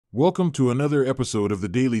Welcome to another episode of The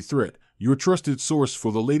Daily Threat, your trusted source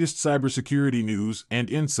for the latest cybersecurity news and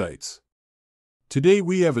insights. Today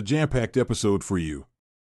we have a jam-packed episode for you.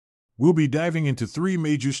 We'll be diving into three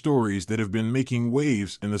major stories that have been making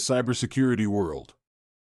waves in the cybersecurity world.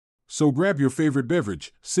 So grab your favorite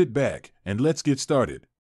beverage, sit back, and let's get started.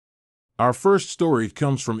 Our first story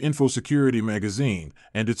comes from InfoSecurity magazine,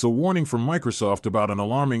 and it's a warning from Microsoft about an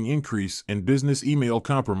alarming increase in business email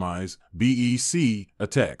compromise (BEC)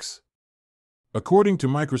 attacks. According to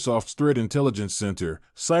Microsoft's Threat Intelligence Center,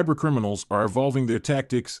 cybercriminals are evolving their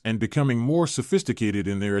tactics and becoming more sophisticated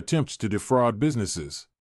in their attempts to defraud businesses.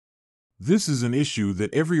 This is an issue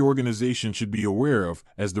that every organization should be aware of,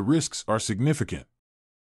 as the risks are significant.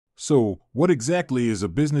 So, what exactly is a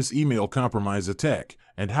business email compromise attack,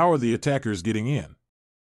 and how are the attackers getting in?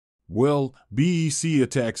 Well, BEC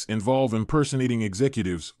attacks involve impersonating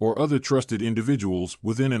executives or other trusted individuals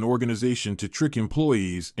within an organization to trick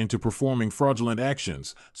employees into performing fraudulent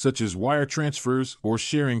actions, such as wire transfers or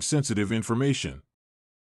sharing sensitive information.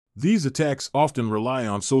 These attacks often rely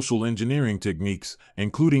on social engineering techniques,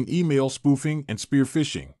 including email spoofing and spear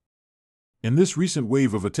phishing. In this recent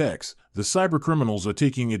wave of attacks, the cybercriminals are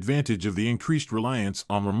taking advantage of the increased reliance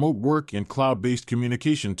on remote work and cloud-based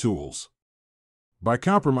communication tools. By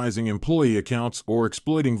compromising employee accounts or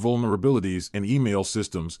exploiting vulnerabilities in email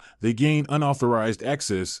systems, they gain unauthorized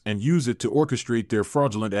access and use it to orchestrate their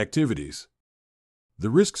fraudulent activities. The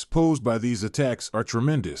risks posed by these attacks are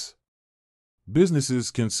tremendous. Businesses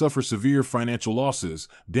can suffer severe financial losses,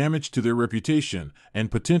 damage to their reputation, and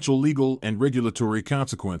potential legal and regulatory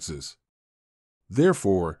consequences.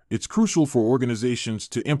 Therefore, it's crucial for organizations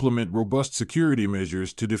to implement robust security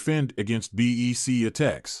measures to defend against BEC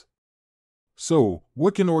attacks. So,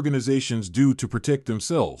 what can organizations do to protect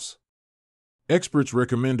themselves? Experts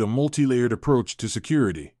recommend a multi-layered approach to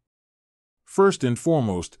security. First and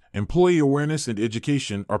foremost, employee awareness and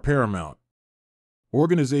education are paramount.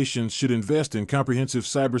 Organizations should invest in comprehensive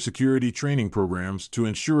cybersecurity training programs to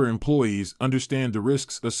ensure employees understand the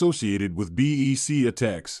risks associated with BEC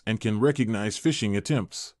attacks and can recognize phishing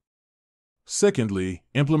attempts. Secondly,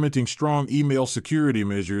 implementing strong email security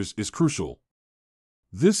measures is crucial.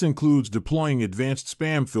 This includes deploying advanced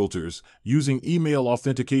spam filters, using email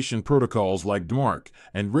authentication protocols like DMARC,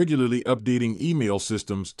 and regularly updating email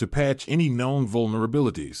systems to patch any known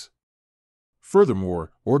vulnerabilities.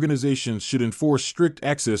 Furthermore, organizations should enforce strict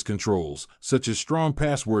access controls, such as strong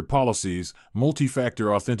password policies,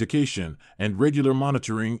 multi-factor authentication, and regular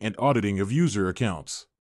monitoring and auditing of user accounts.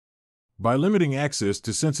 By limiting access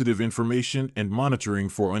to sensitive information and monitoring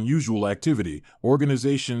for unusual activity,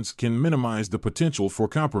 organizations can minimize the potential for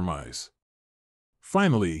compromise.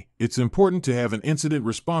 Finally, it's important to have an incident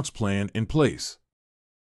response plan in place.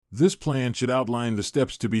 This plan should outline the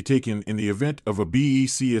steps to be taken in the event of a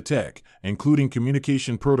BEC attack, including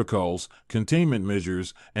communication protocols, containment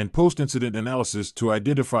measures, and post-incident analysis to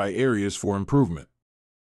identify areas for improvement.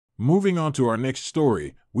 Moving on to our next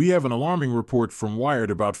story, we have an alarming report from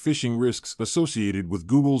Wired about phishing risks associated with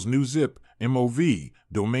Google's new ZIP-MOV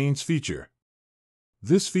domains feature.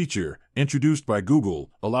 This feature, introduced by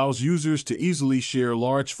Google, allows users to easily share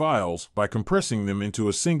large files by compressing them into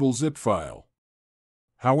a single zip file.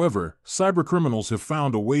 However, cybercriminals have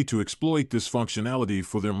found a way to exploit this functionality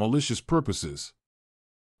for their malicious purposes.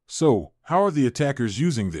 So, how are the attackers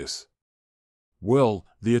using this? Well,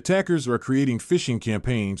 the attackers are creating phishing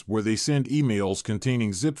campaigns where they send emails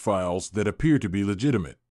containing zip files that appear to be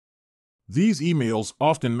legitimate. These emails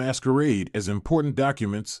often masquerade as important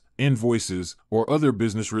documents, invoices, or other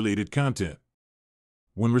business-related content.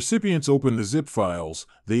 When recipients open the zip files,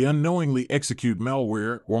 they unknowingly execute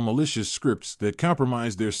malware or malicious scripts that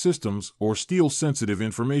compromise their systems or steal sensitive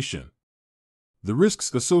information. The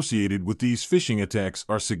risks associated with these phishing attacks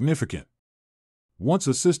are significant. Once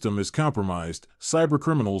a system is compromised,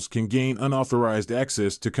 cybercriminals can gain unauthorized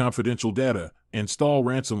access to confidential data, install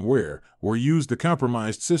ransomware, or use the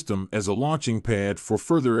compromised system as a launching pad for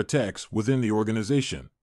further attacks within the organization.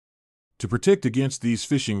 To protect against these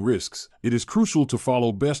phishing risks, it is crucial to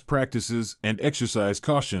follow best practices and exercise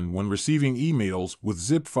caution when receiving emails with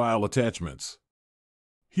zip file attachments.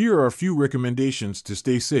 Here are a few recommendations to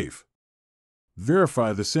stay safe.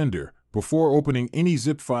 Verify the sender. Before opening any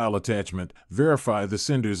zip file attachment, verify the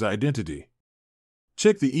sender's identity.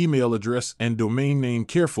 Check the email address and domain name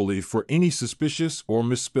carefully for any suspicious or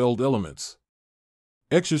misspelled elements.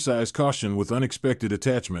 Exercise caution with unexpected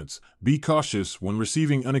attachments. Be cautious when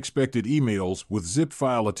receiving unexpected emails with zip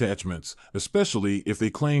file attachments, especially if they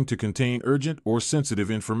claim to contain urgent or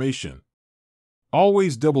sensitive information.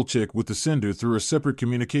 Always double-check with the sender through a separate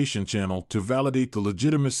communication channel to validate the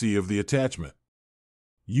legitimacy of the attachment.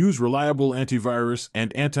 Use reliable antivirus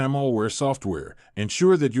and anti-malware software.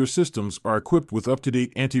 Ensure that your systems are equipped with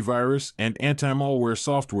up-to-date antivirus and anti-malware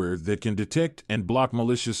software that can detect and block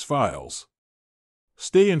malicious files.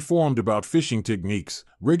 Stay informed about phishing techniques.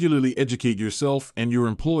 Regularly educate yourself and your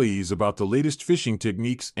employees about the latest phishing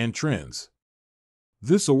techniques and trends.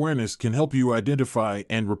 This awareness can help you identify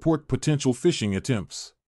and report potential phishing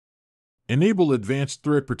attempts. Enable advanced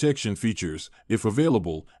threat protection features. If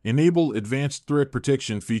available, enable advanced threat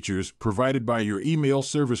protection features provided by your email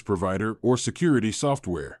service provider or security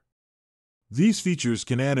software. These features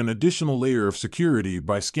can add an additional layer of security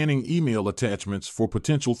by scanning email attachments for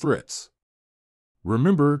potential threats.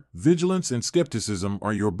 Remember, vigilance and skepticism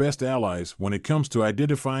are your best allies when it comes to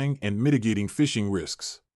identifying and mitigating phishing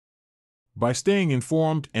risks. By staying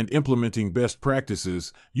informed and implementing best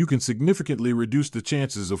practices, you can significantly reduce the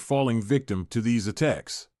chances of falling victim to these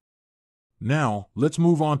attacks. Now, let's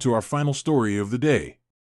move on to our final story of the day.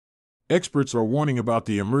 Experts are warning about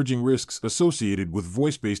the emerging risks associated with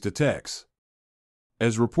voice-based attacks.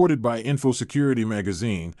 As reported by InfoSecurity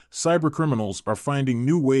magazine, cybercriminals are finding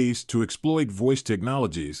new ways to exploit voice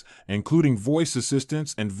technologies, including voice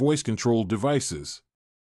assistants and voice-controlled devices.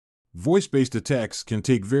 Voice-based attacks can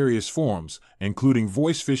take various forms, including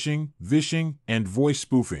voice phishing, vishing, and voice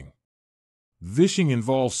spoofing. Vishing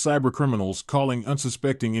involves cybercriminals calling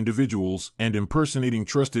unsuspecting individuals and impersonating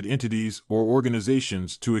trusted entities or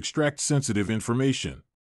organizations to extract sensitive information.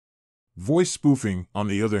 Voice spoofing, on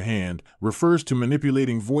the other hand, refers to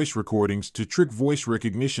manipulating voice recordings to trick voice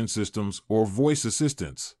recognition systems or voice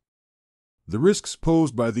assistants. The risks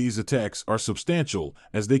posed by these attacks are substantial,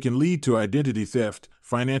 as they can lead to identity theft,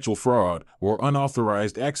 financial fraud, or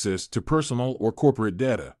unauthorized access to personal or corporate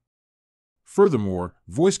data. Furthermore,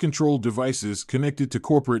 voice-controlled devices connected to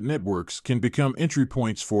corporate networks can become entry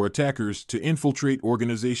points for attackers to infiltrate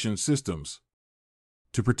organization systems.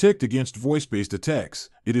 To protect against voice-based attacks,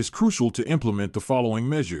 it is crucial to implement the following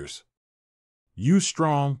measures. Use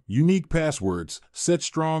strong, unique passwords. Set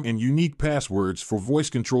strong and unique passwords for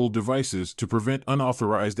voice-controlled devices to prevent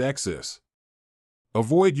unauthorized access.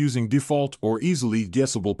 Avoid using default or easily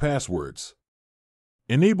guessable passwords.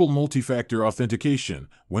 Enable multi-factor authentication.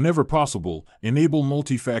 Whenever possible, enable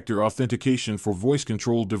multi-factor authentication for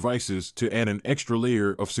voice-controlled devices to add an extra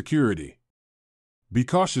layer of security. Be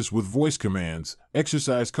cautious with voice commands.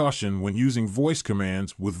 Exercise caution when using voice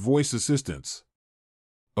commands with voice assistants.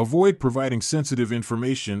 Avoid providing sensitive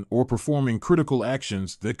information or performing critical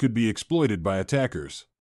actions that could be exploited by attackers.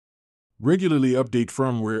 Regularly update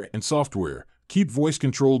firmware and software. Keep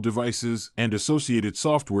voice-controlled devices and associated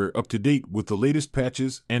software up to date with the latest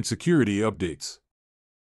patches and security updates.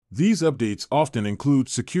 These updates often include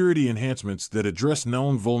security enhancements that address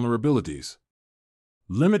known vulnerabilities.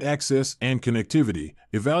 Limit access and connectivity.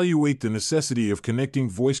 Evaluate the necessity of connecting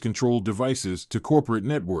voice-controlled devices to corporate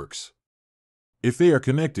networks. If they are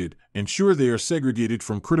connected, ensure they are segregated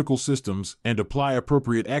from critical systems and apply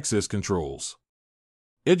appropriate access controls.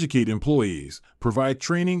 Educate employees. Provide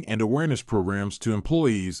training and awareness programs to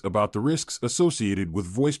employees about the risks associated with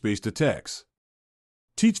voice-based attacks.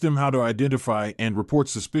 Teach them how to identify and report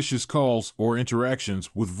suspicious calls or interactions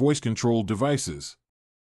with voice-controlled devices.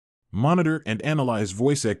 Monitor and analyze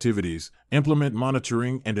voice activities. Implement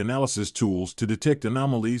monitoring and analysis tools to detect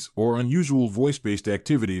anomalies or unusual voice-based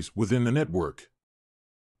activities within the network.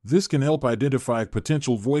 This can help identify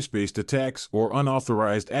potential voice-based attacks or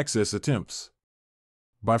unauthorized access attempts.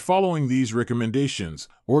 By following these recommendations,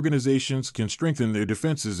 organizations can strengthen their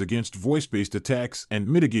defenses against voice-based attacks and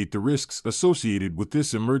mitigate the risks associated with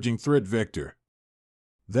this emerging threat vector.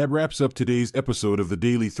 That wraps up today's episode of the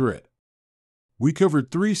Daily Threat. We covered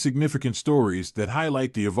 3 significant stories that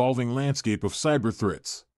highlight the evolving landscape of cyber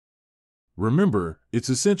threats. Remember, it's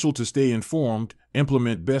essential to stay informed,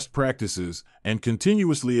 implement best practices, and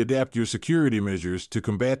continuously adapt your security measures to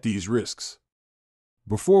combat these risks.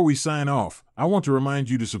 Before we sign off, I want to remind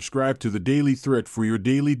you to subscribe to the Daily Threat for your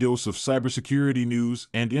daily dose of cybersecurity news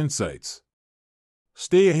and insights.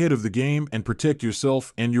 Stay ahead of the game and protect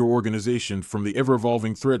yourself and your organization from the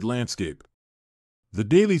ever-evolving threat landscape. The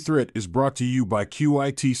Daily Threat is brought to you by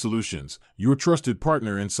QIT Solutions, your trusted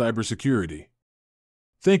partner in cybersecurity.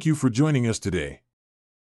 Thank you for joining us today.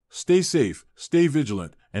 Stay safe, stay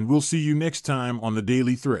vigilant, and we'll see you next time on the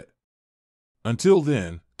Daily Threat. Until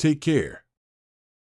then, take care.